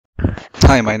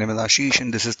Hi, my name is Ashish,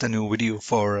 and this is the new video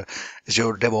for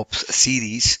Azure Devops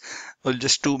series. Well,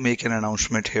 just to make an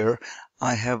announcement here,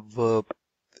 I have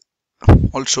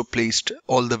also placed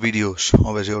all the videos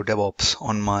of Azure Devops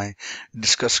on my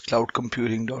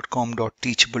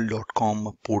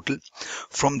discusscloudcomputing.com.teachable.com portal.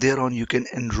 From there on, you can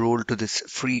enroll to this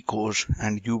free course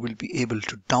and you will be able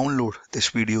to download these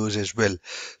videos as well.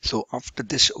 So after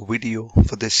this video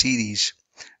for this series,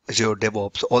 Azure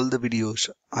Devops, all the videos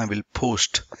I will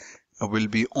post will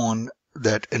be on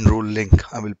that enroll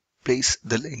link. I will place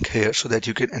the link here so that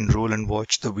you can enroll and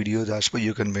watch the videos as per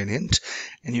your convenience,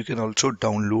 and you can also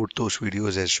download those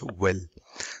videos as well.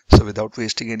 So without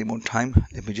wasting any more time,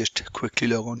 let me just quickly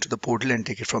log on to the portal and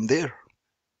take it from there.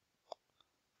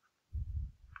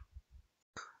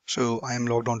 So I am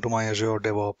logged on to my Azure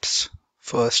DevOps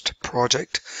first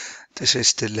project. This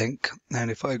is the link,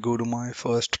 and if I go to my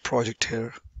first project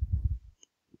here,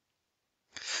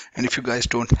 and if you guys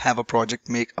don't have a project,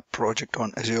 make a project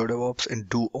on Azure DevOps and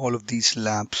do all of these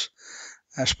labs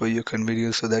as per your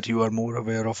convenience so that you are more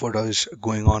aware of what is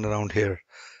going on around here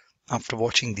after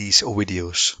watching these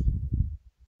videos.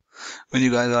 When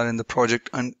you guys are in the project,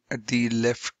 and at the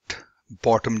left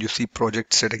bottom you see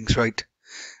project settings, right?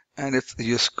 And if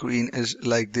your screen is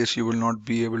like this, you will not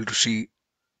be able to see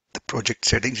the project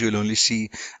settings. You'll only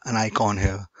see an icon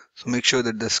here. So make sure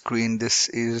that the screen, this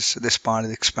part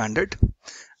is expanded,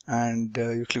 and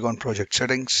you click on project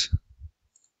settings.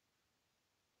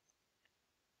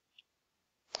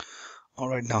 All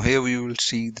right, now here we will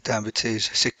see the tab which says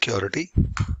security.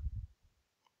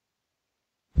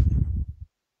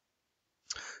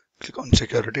 Click on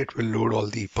security, it will load all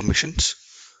the permissions.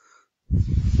 You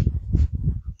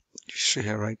see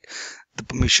here, right? The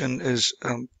permission is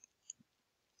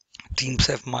teams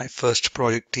have my first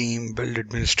project team, build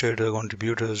administrator,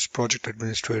 contributors, project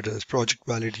administrators, project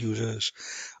valid users,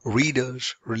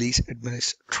 readers, release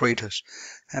administrators.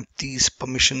 Have these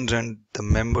permissions, and the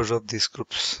members of these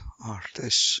groups are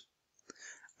this.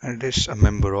 And it is a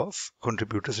member of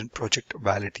contributors and project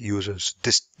valid users.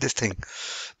 This thing,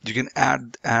 you can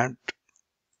add a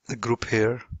group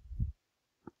here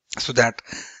so that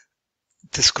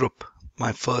this group,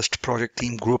 my first project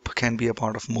team group, can be a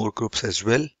part of more groups as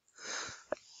well.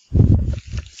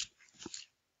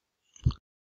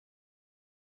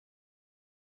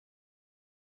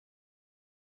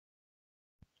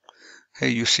 Here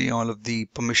you see all of the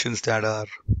permissions that are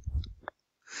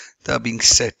being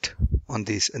set on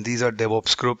these, and these are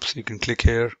DevOps groups. You can click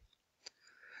here,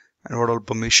 and what all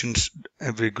permissions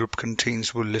every group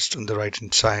contains will list on the right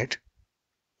hand side.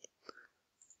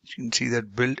 You can see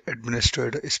that build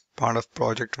administrator is part of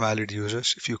project valid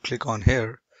users. If you click on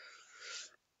here,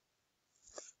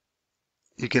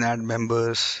 you can add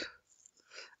members,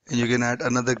 and you can add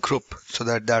another group so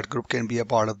that that group can be a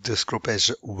part of this group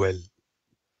as well.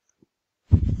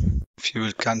 If you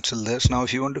will cancel this, now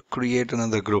if you want to create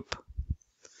another group,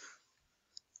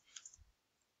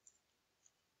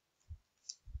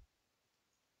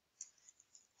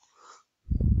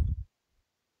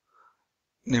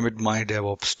 name it my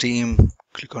DevOps team,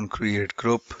 click on create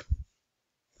group.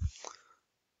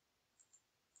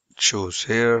 It shows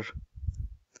here.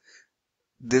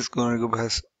 This group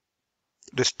has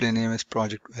display name is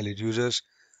project valid users.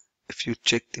 If you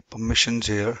check the permissions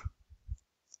here,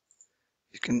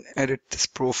 you can edit this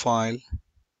profile,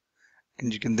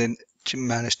 and you can then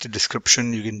manage the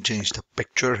description. You can change the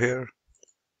picture here,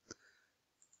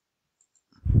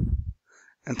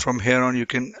 and from here on you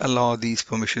can allow these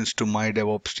permissions to my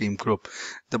DevOps team group.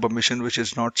 The permission which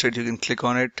is not set, you can click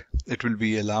on it, it will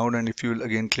be allowed, and if you will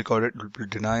again click on it, it will be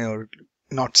deny or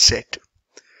not set.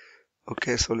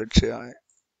 Okay, so let's say I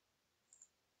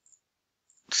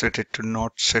set it to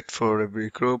not set for every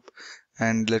group,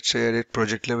 and let's say edit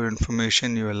project level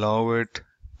information, you allow it,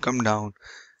 come down,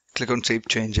 click on save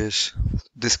changes.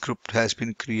 This group has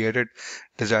been created,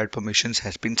 desired permissions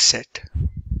has been set.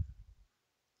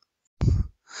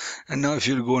 And now if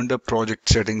you go under project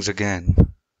settings again,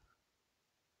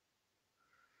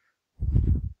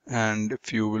 and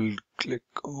if you will click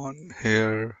on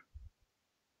here,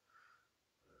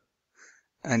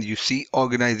 and you see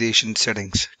organization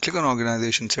settings, click on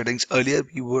organization settings. Earlier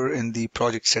you were in the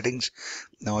project settings,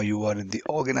 now you are in the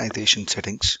organization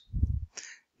settings.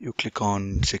 You click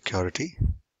on security.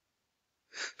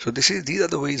 So these are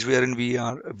the ways wherein we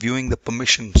are viewing the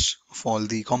permissions of all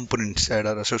the components that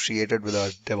are associated with our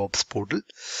DevOps portal.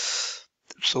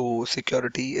 So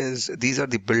security is, these are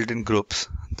the built-in groups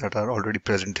that are already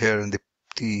present here, and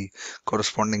the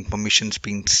corresponding permissions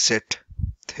being set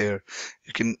here.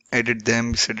 You can edit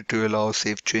them, set it to allow,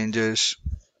 save changes.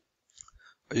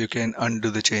 You can undo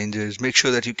the changes. Make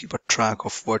sure that you keep a track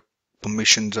of what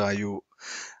permissions are you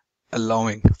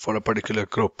allowing for a particular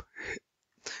group.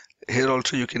 Here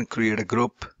also you can create a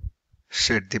group,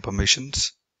 set the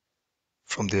permissions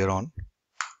from there on.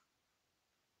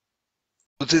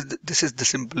 This is the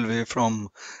simple way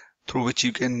through which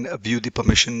you can view the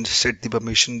permissions, set the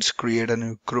permissions, create a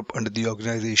new group under the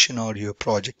organization or your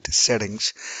project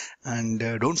settings. And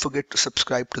don't forget to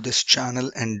subscribe to this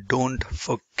channel, and don't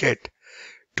forget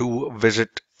to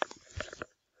visit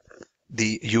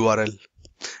the URL.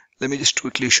 Let me just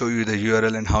quickly show you the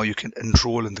URL and how you can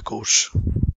enroll in the course.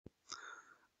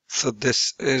 So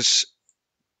this is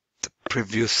the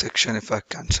preview section. If I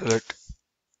cancel it,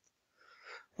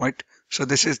 right? So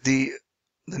this is the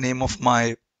name of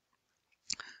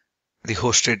the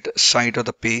hosted site or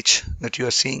the page that you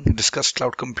are seeing,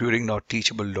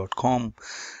 discusscloudcomputing.teachable.com,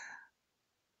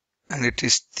 and it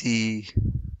is the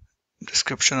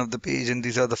description of the page, and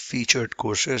these are the featured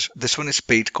courses. This one is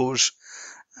paid course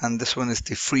and this one is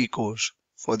the free course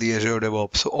for the Azure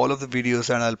DevOps. So all of the videos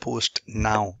that I'll post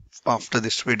now after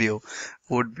this video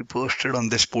would be posted on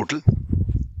this portal,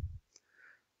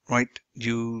 right?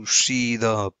 You see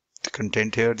the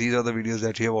content here. These are the videos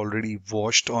that you have already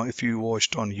watched, or if you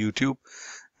watched on YouTube,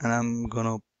 and I'm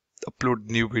gonna upload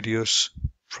new videos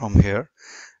from here,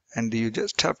 and you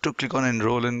just have to click on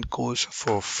enroll in course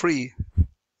for free,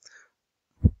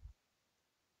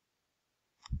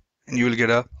 and you will get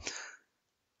an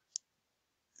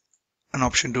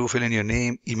option to fill in your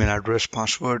name, email address,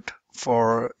 password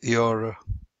for your,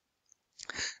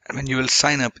 and when you will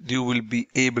sign up, you will be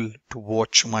able to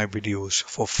watch my videos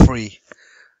for free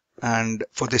and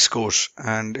for this course.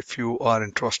 And if you are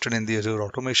interested in the Azure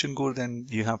automation course, then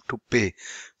you have to pay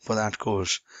for that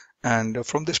course. And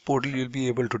from this portal, you'll be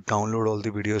able to download all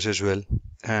the videos as well.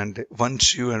 And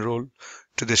once you enroll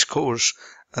to this course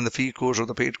and the free course or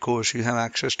the paid course, you have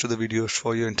access to the videos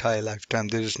for your entire lifetime.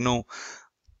 There is no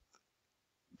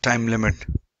time limit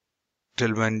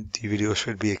till when the videos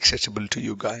will be accessible to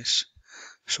you guys.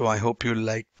 So I hope you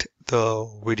liked the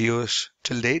videos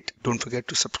till date. Don't forget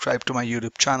to subscribe to my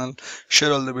YouTube channel,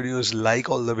 share all the videos, like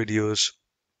all the videos,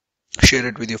 share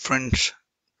it with your friends,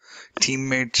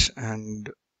 teammates,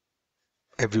 and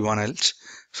everyone else,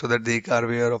 so that they are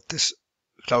aware of this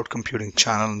cloud computing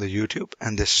channel on the YouTube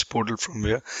and this portal from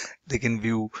where they can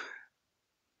view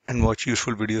and watch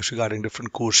useful videos regarding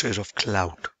different courses of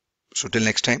cloud. So till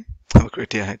next time, have a great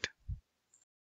day ahead.